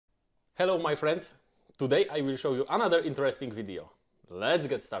Hello my friends, today I will show you another interesting video. Let's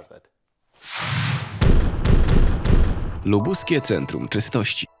get started. Lubuskie Centrum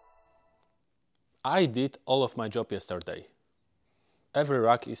Czystości. I did all of my job yesterday. Every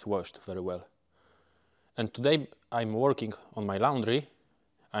rack is washed very well. And today I'm working on my laundry.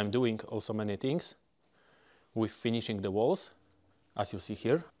 I'm doing also many things with finishing the walls, as you see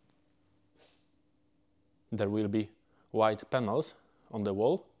here. There will be white panels on the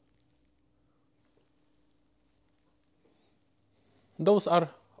wall. Those are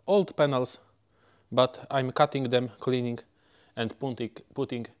old panels, but I'm cutting them, cleaning and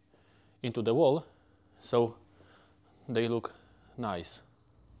putting into the wall, so they look nice.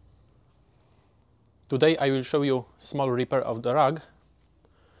 Today I will show you small repair of the rug.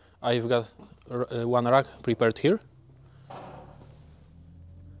 I've got one rug prepared here.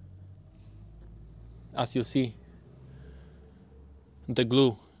 As you see, the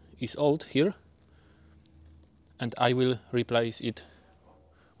glue is old here, and I will replace it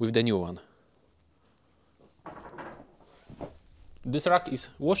with the new one. This rug is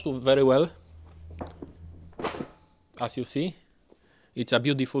washed very well. As you see, it's a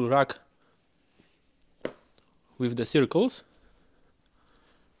beautiful rug with the circles.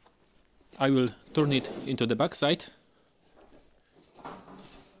 I will turn it into the back side.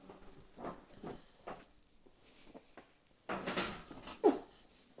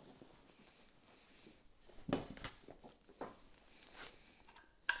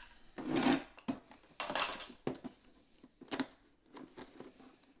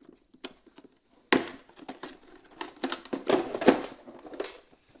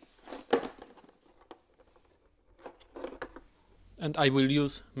 And I will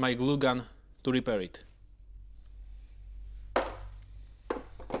use my glue gun to repair it.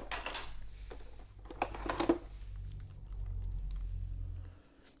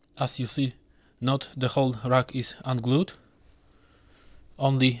 As you see, not the whole rug is unglued,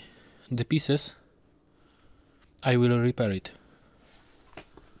 only the pieces. I will repair it.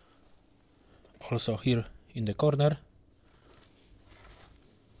 Also here in the corner.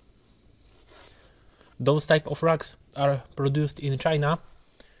 Those type of rugs are produced in China,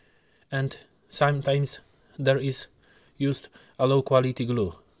 and sometimes there is used a low quality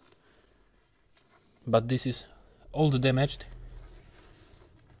glue. But this is all damaged.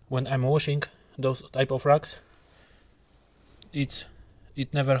 When I'm washing those type of rugs, it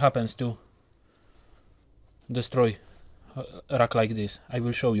never happens to destroy a rug like this. I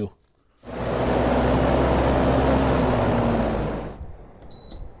will show you.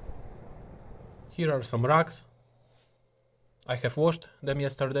 Here are some rugs. I have washed them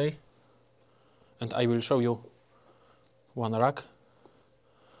yesterday, and I will show you one rug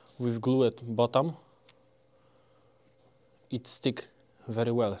with glue at bottom. It sticks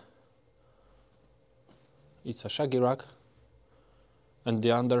very well. It's a shaggy rug, and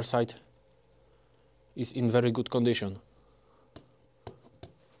the underside is in very good condition.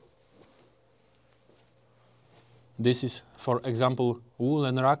 This is, for example,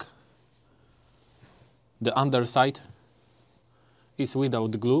 woolen rug. The underside is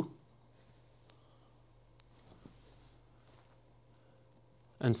without glue,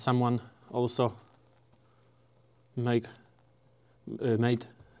 and someone also made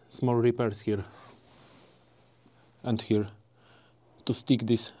small repairs here and here to stick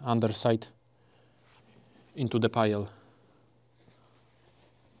this underside into the pile.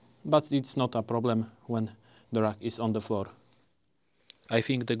 But it's not a problem when the rug is on the floor. I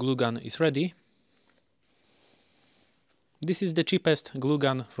think the glue gun is ready. This is the cheapest glue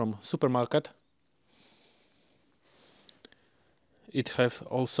gun from supermarket. It have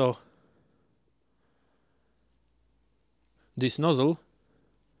also this nozzle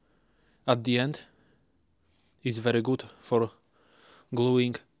at the end. It's very good for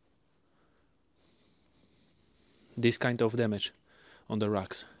gluing this kind of damage on the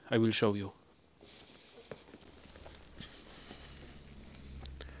rugs. I will show you.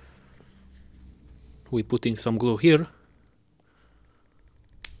 We're putting some glue here.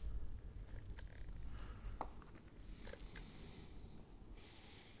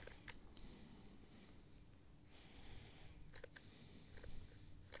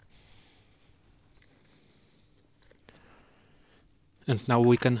 And now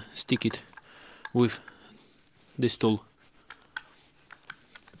we can stick it with this tool.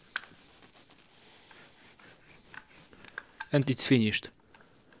 And it's finished.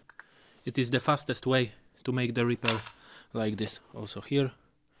 It is the fastest way to make the repair like this. Also here,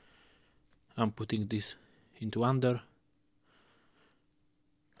 I'm putting this into under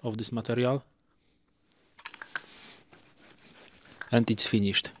of this material, and it's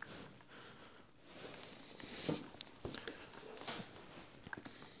finished.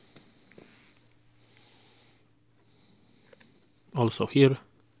 Also here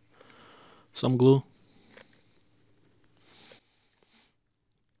some glue.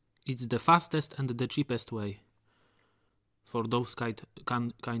 It's the fastest and the cheapest way for those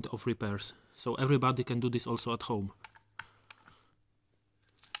kind of repairs. So everybody can do this also at home.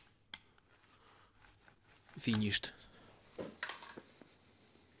 Finished.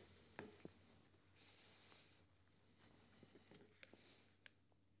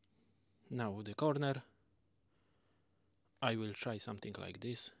 Now the corner. I will try something like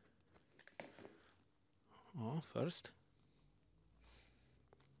this. First.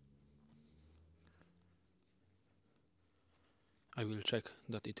 I will check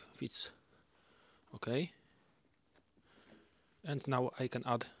that it fits. Okay. And now I can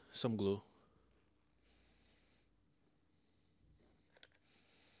add some glue.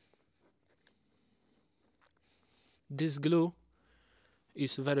 This glue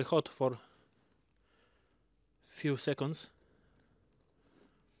is very hot for few seconds,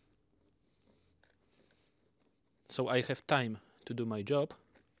 so I have time to do my job.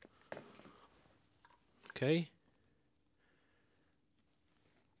 Okay.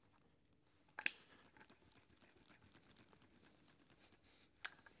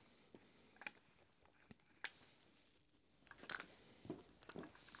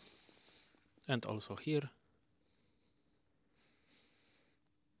 And also here.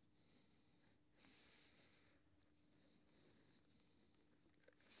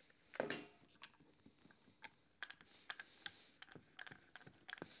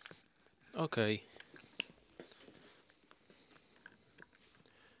 Okay.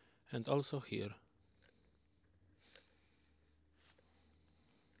 And also here.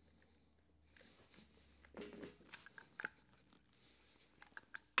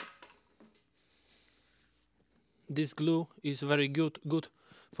 This glue is very good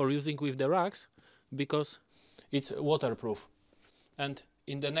for using with the rugs because it's waterproof, and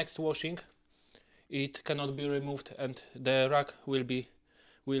in the next washing it cannot be removed and the rug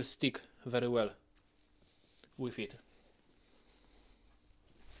will stick very well with it.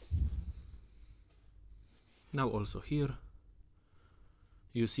 Now also here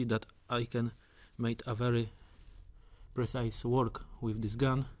you see that I can make a very precise work with this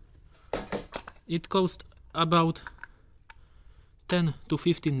gun. It cost about $10 to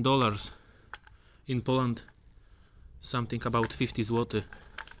 $15 in Poland, something about 50 zł.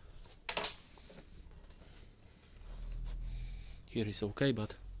 Here is okay,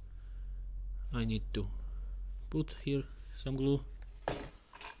 but I need to put here some glue.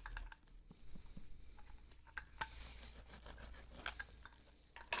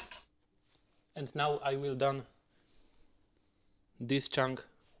 And now I will done this chunk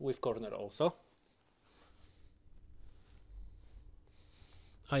with corner also.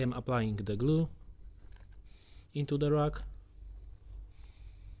 I am applying the glue into the rug.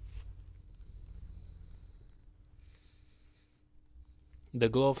 The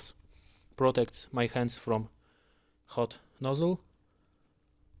gloves protects my hands from hot nozzle.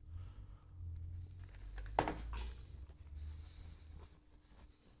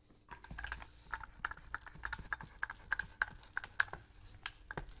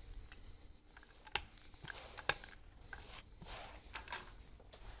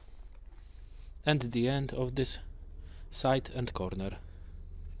 And the end of this side and corner.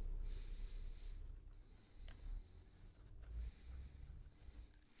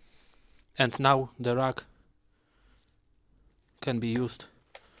 And now the rug can be used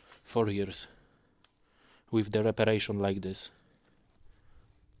for years with the reparation like this.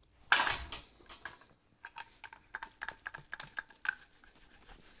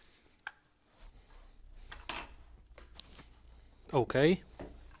 Okay.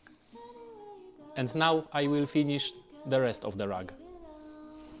 And now I will finish the rest of the rug.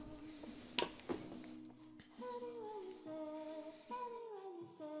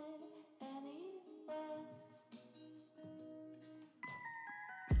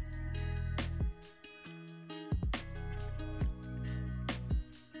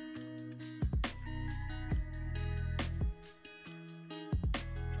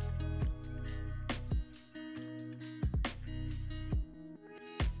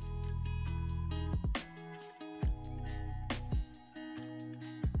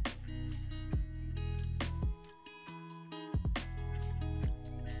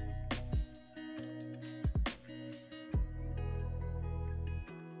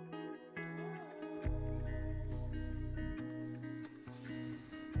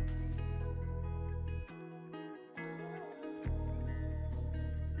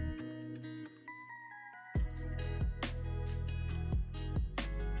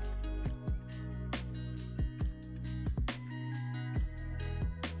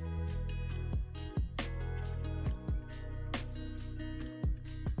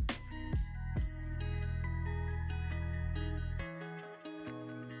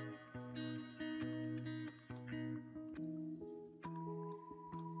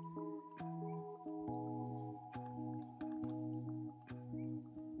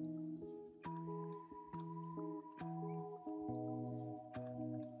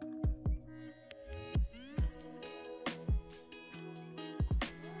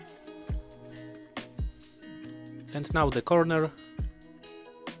 And now the corner.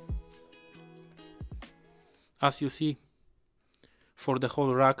 As you see, for the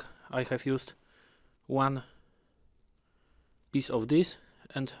whole rack I have used one piece of this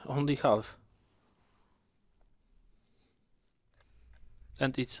and only half.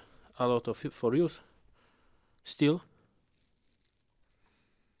 And it's a lot of for use still.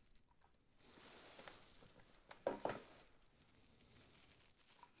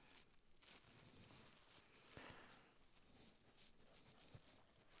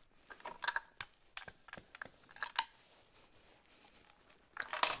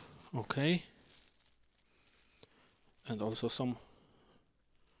 Okay, and also some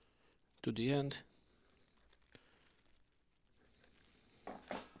to the end.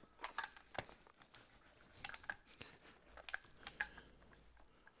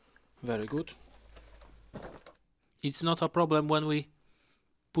 Very good. It's not a problem when we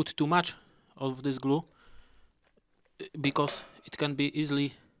put too much of this glue, because it can be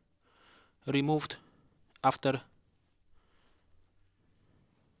easily removed after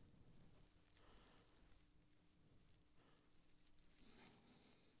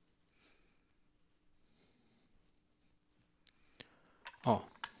oh.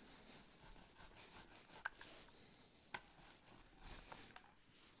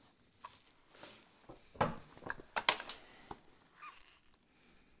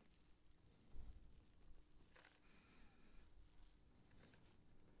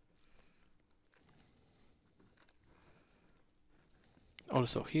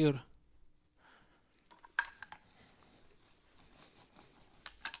 Also here.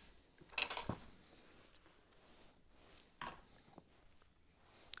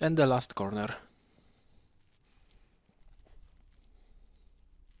 And the last corner.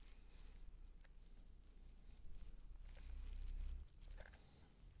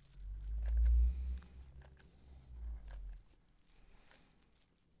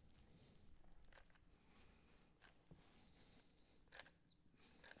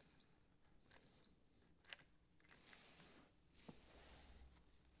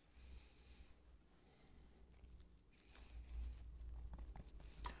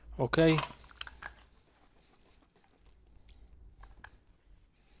 Okay.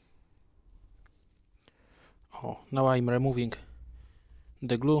 Oh, now I'm removing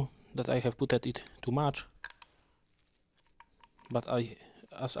the glue that I have put at it too much. But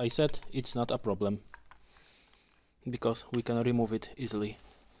as I said, it's not a problem, because we can remove it easily.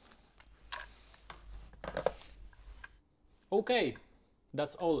 Okay,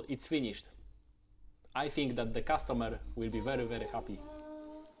 that's all, it's finished. I think that the customer will be very, very happy.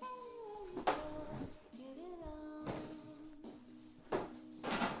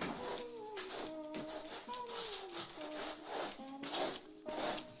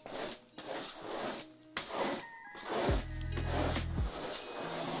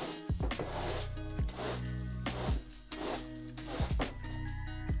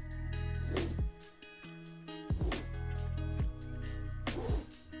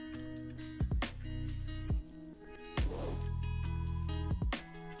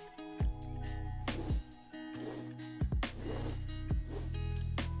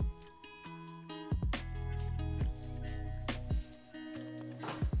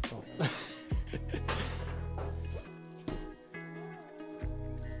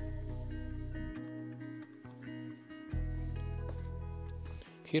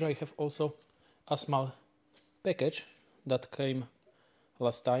 Here I have also a small package that came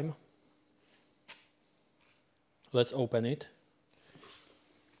last time. Let's open it.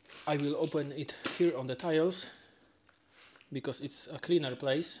 I will open it here on the tiles because it's a cleaner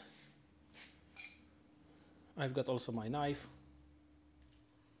place. I've got also my knife.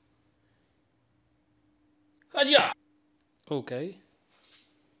 Hadia! Okay.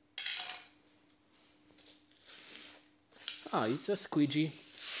 Ah, it's a squeegee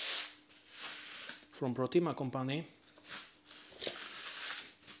from Protima company.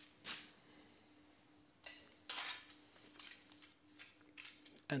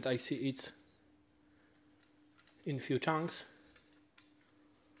 And I see it's in few chunks.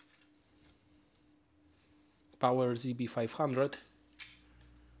 Power ZB500,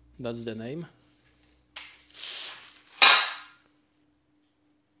 that's the name.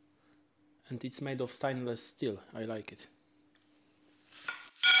 And it's made of stainless steel, I like it.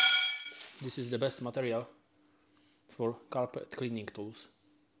 This is the best material for carpet cleaning tools.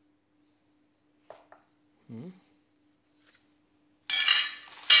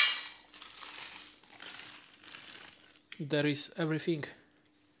 There is everything.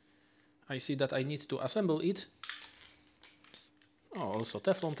 I see that I need to assemble it. Oh, also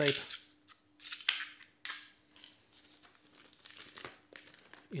Teflon tape.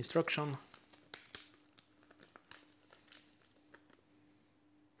 instruction.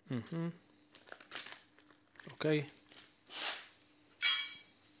 Okay.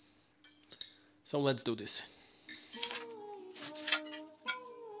 So let's do this.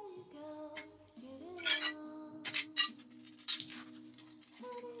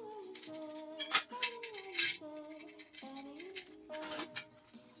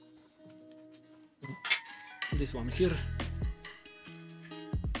 This one here.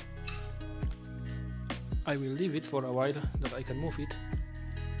 I will leave it for a while that I can move it,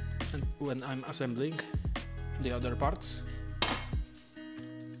 and when I'm assembling the other parts.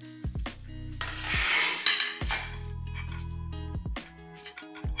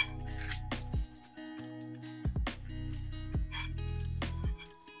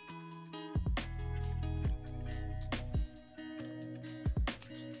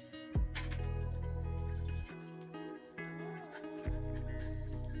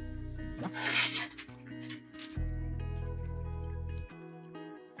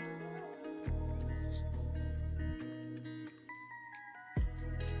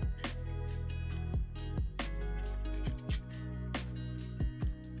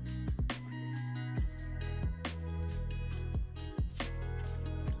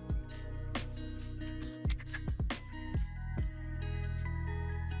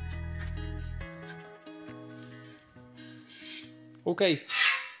 Okay,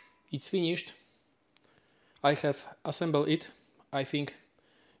 it's finished. I have assembled it. I think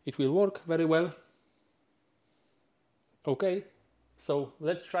it will work very well. Okay, so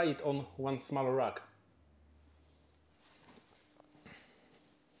let's try it on one smaller rag.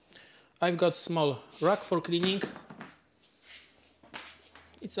 I've got small rag for cleaning.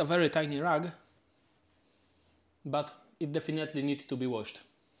 It's a very tiny rag, but it definitely needs to be washed.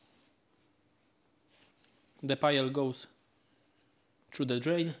 The pile goes through the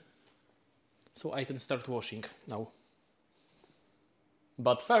drain, so I can start washing now.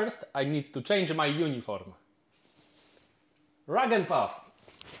 But first I need to change my uniform. Rag and puff.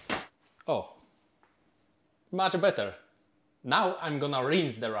 Oh, much better. Now I'm gonna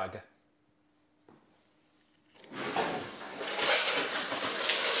rinse the rag.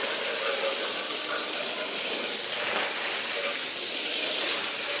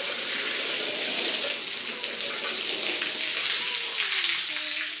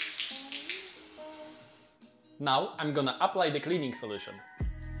 Now I'm gonna apply the cleaning solution.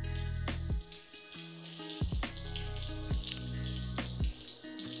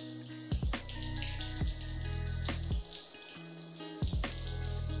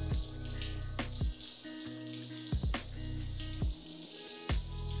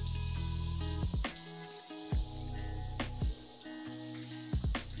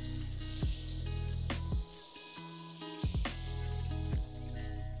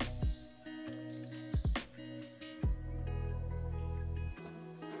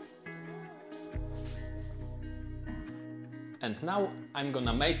 And now I'm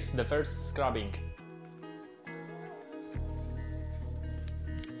gonna make the first scrubbing.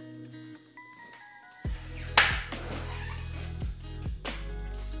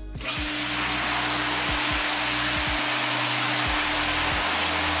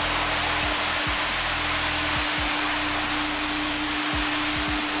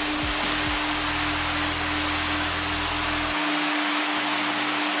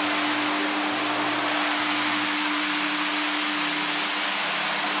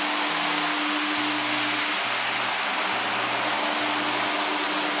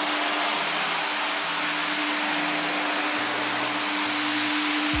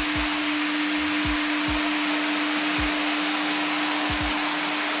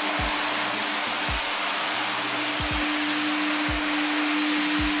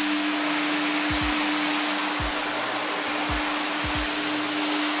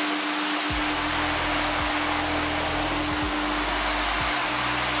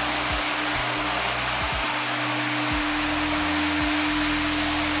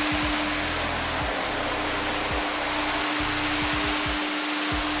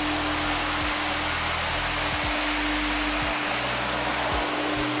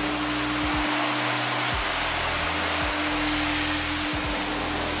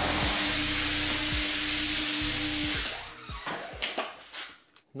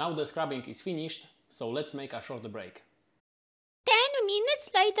 Now the scrubbing is finished, so let's make a short break. 10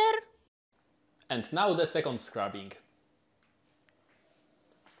 minutes later. And now the second scrubbing.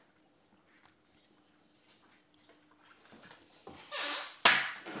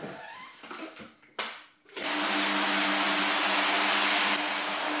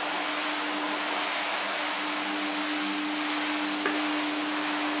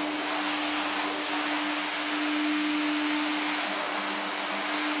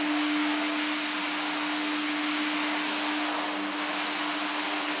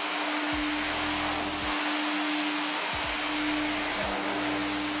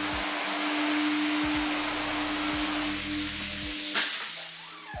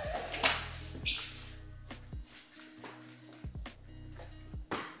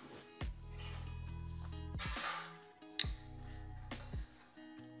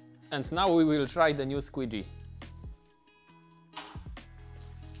 And now we will try the new squeegee.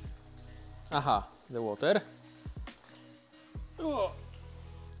 Aha, the water. Oh.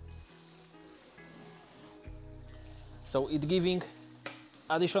 So it's giving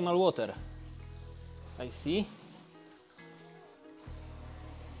additional water. I see.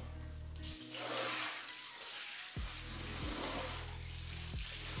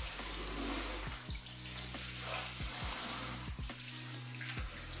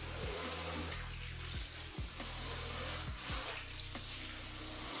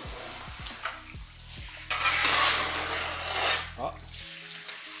 Oh.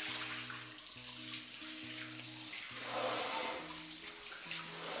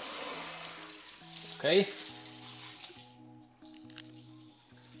 Okay.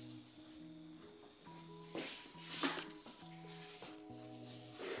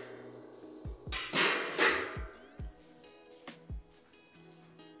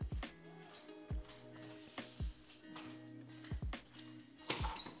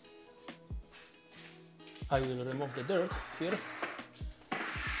 I will remove the dirt here.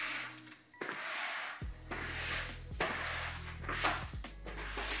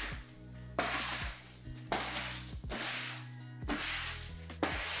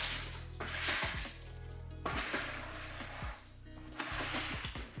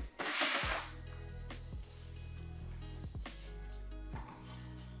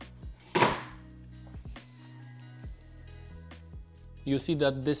 You see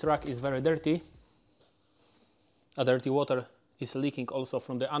that this rack is very dirty. A dirty water is leaking also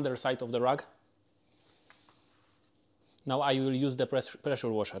from the underside of the rug. Now I will use the pressure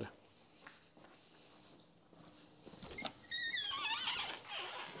washer.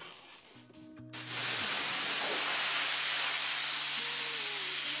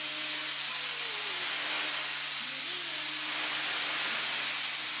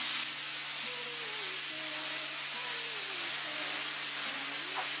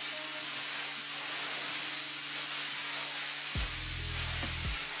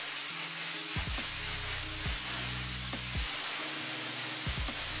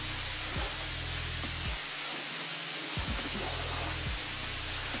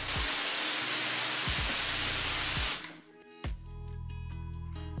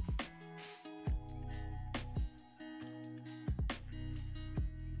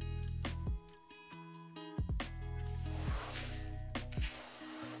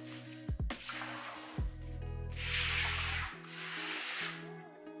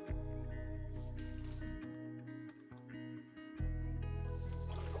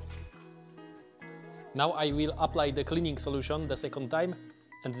 Now I will apply the cleaning solution the second time,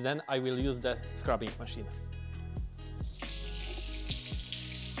 and then I will use the scrubbing machine.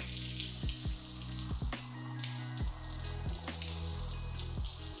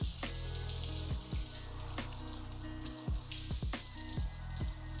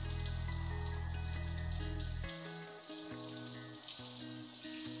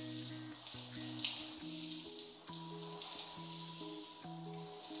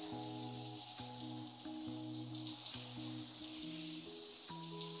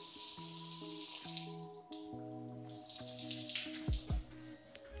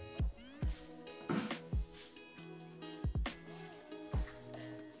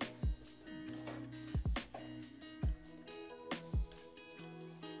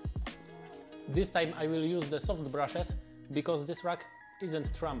 This time I will use the soft brushes because this rack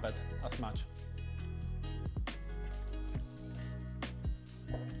isn't trumped as much.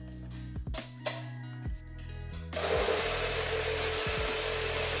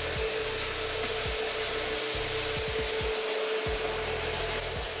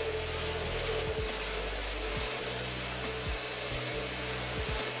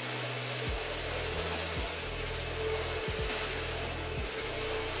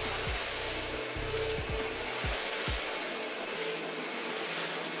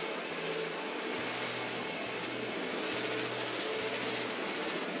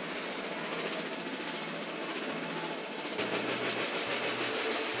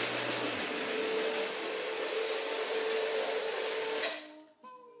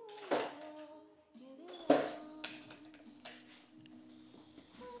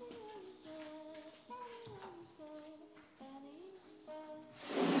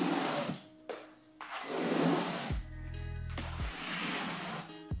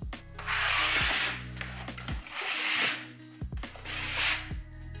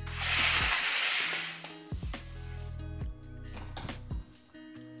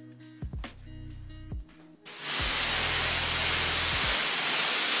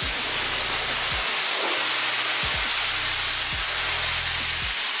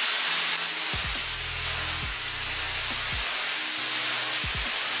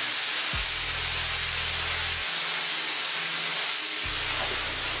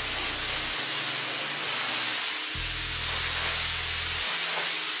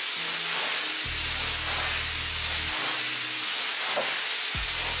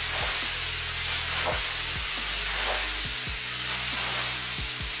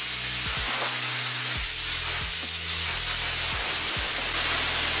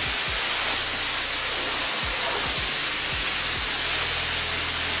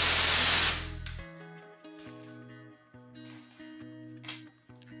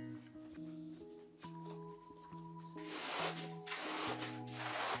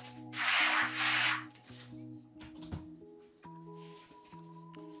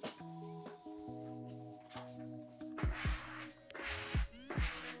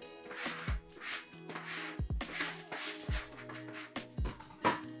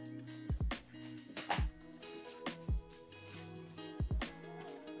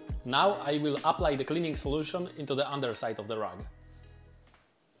 Now I will apply the cleaning solution into the underside of the rug.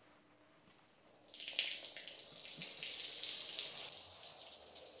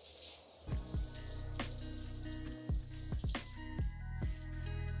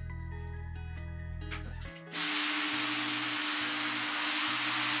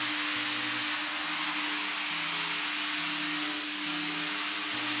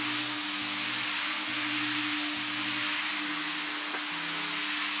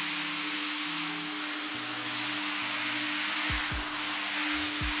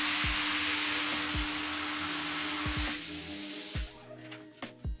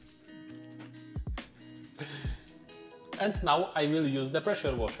 And now I will use the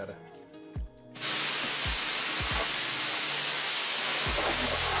pressure washer.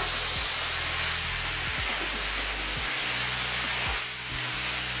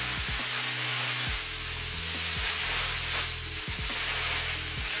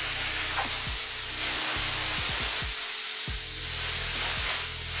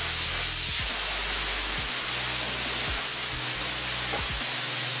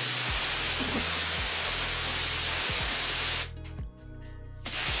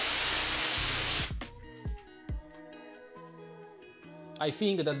 I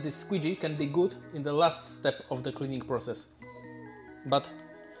think that this squeegee can be good in the last step of the cleaning process, but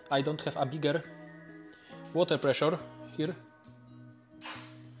I don't have a bigger water pressure here.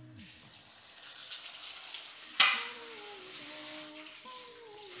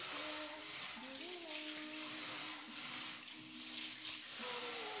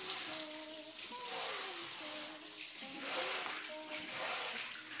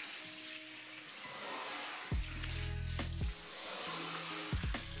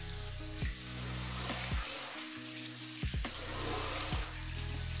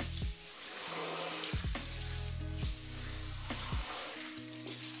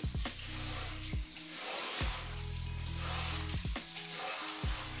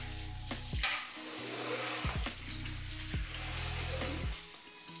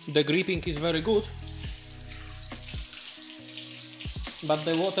 The gripping is very good, but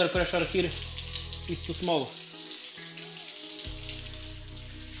the water pressure here is too small.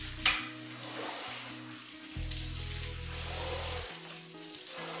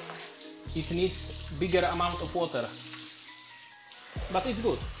 It needs bigger amount of water, but it's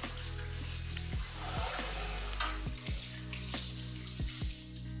good.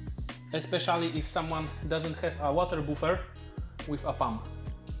 Especially if someone doesn't have a water buffer with a pump.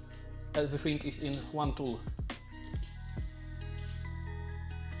 Everything is in one tool.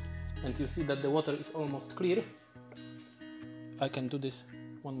 And you see that the water is almost clear. I can do this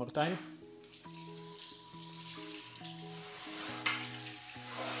one more time.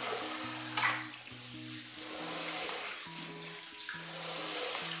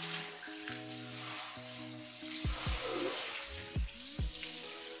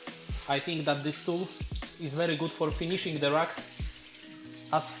 I think that this tool is very good for finishing the rug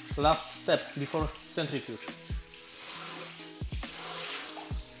as last step before centrifuge.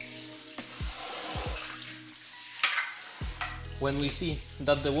 When we see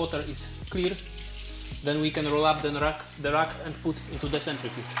that the water is clear, then we can roll up the rug and put into the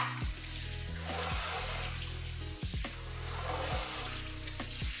centrifuge.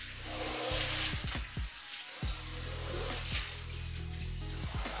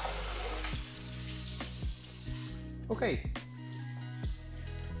 Okay.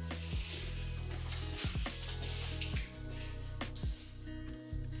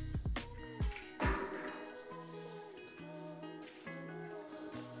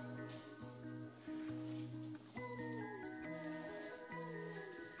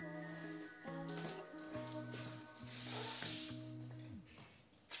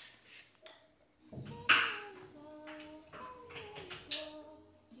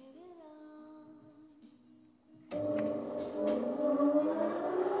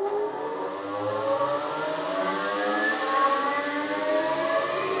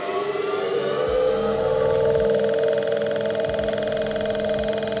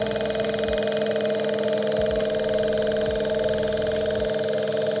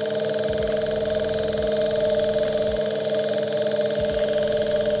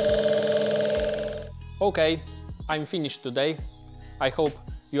 Okay, I'm finished today. I hope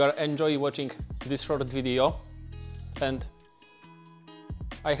you are enjoying watching this short video, and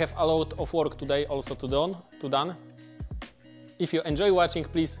I have a lot of work today also to done. If you enjoy watching,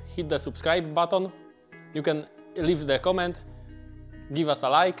 please hit the subscribe button. You can leave the comment, give us a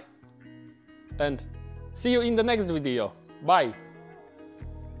like, and see you in the next video. Bye!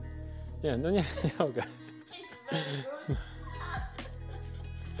 Nie, no nie mogę.